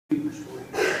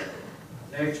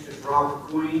Next is Robert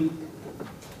Queen.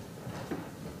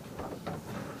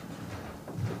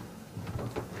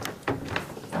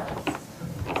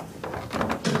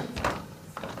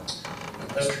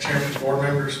 Mr. Chairman, board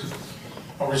members,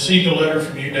 I received a letter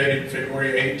from you dated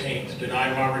February 18th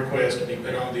denying my request to be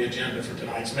put on the agenda for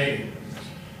tonight's meeting.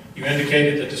 You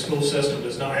indicated that the school system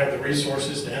does not have the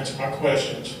resources to answer my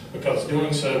questions because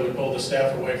doing so would pull the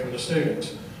staff away from the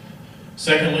students.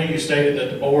 Secondly, you stated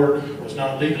that the board was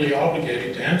not legally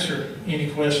obligated to answer any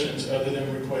questions other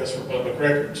than requests for public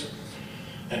records.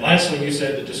 And lastly, you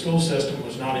said that the school system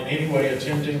was not in any way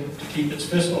attempting to keep its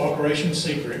fiscal operations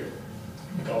secret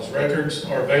because records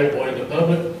are available in the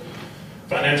public,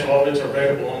 financial audits are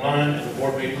available online, and the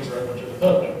board meetings are open to the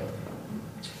public.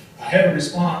 I have a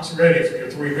response ready for your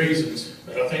 3 reasons,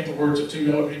 but I think the words of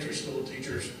 2 elementary school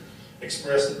teachers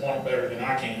express the point better than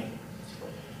I can.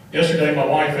 Yesterday, my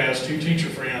wife asked 2 teacher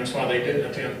friends why they didn't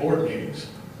attend board meetings.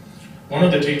 One of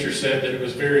the teachers said that it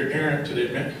was very apparent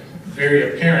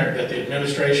that the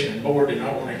administration and board did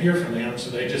not want to hear from them, so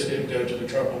they just didn't go to the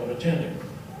trouble of attending.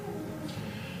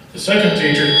 The second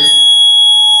teacher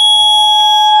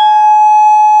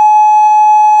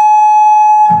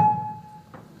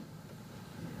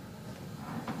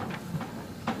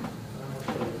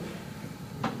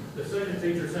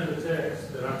sent a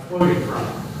text that I'm quoting from.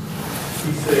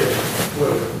 He said,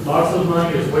 well, lots of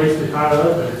money is wasted tied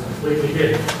up and it's completely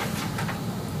hidden.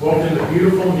 Walked in the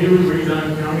beautiful, newly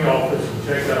redone county office and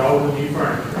checked out all the new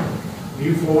furniture,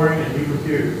 new flooring and new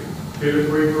computers, 2 to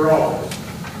 3 per office.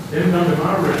 Then come to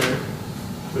my room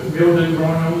with mildew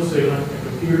growing on the ceiling and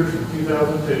computers from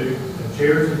 2002 and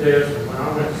chairs and desks from when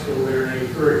I went to school there in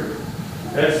 '83.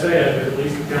 That's sad, but at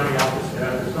least the county office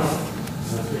staff is something.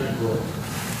 That's the end quote.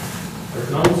 There's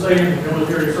an old saying in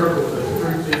military circles that the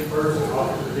truth seeks first and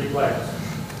often to be last.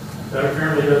 That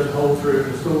apparently doesn't hold true in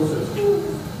the school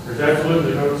system. There's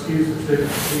absolutely no excuse for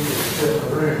students and teachers to sit in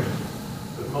a room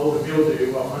with mold and mildew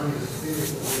while money is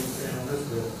continuously spent on this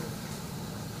bill.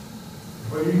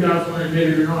 Whether you guys want to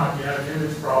admit it or not, you have an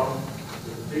image problem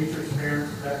with the teachers, parents,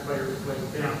 and taxpayers of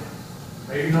Clayton County.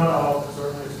 Maybe not all, but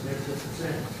certainly a significant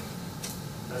percentage.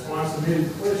 That's why I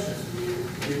submitted questions to you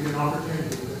to give you an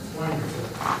opportunity to explain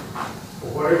yourself. For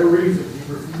whatever reason, you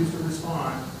refuse to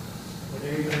respond with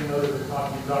anything other than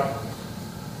copy documents.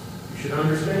 You should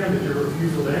understand that your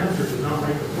refusal to answer does not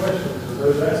make the questions of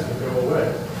those asking go away.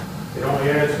 It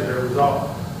only adds to their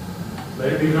resolve.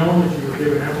 Let it be known that you were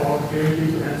given ample opportunity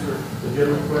to answer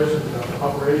legitimate questions about the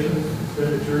operations and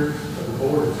expenditures of the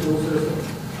board and school system,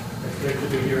 and expect to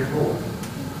be hearing more.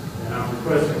 And I'm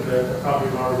requesting that a copy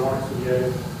of my remarks be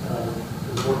given to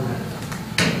the board manager.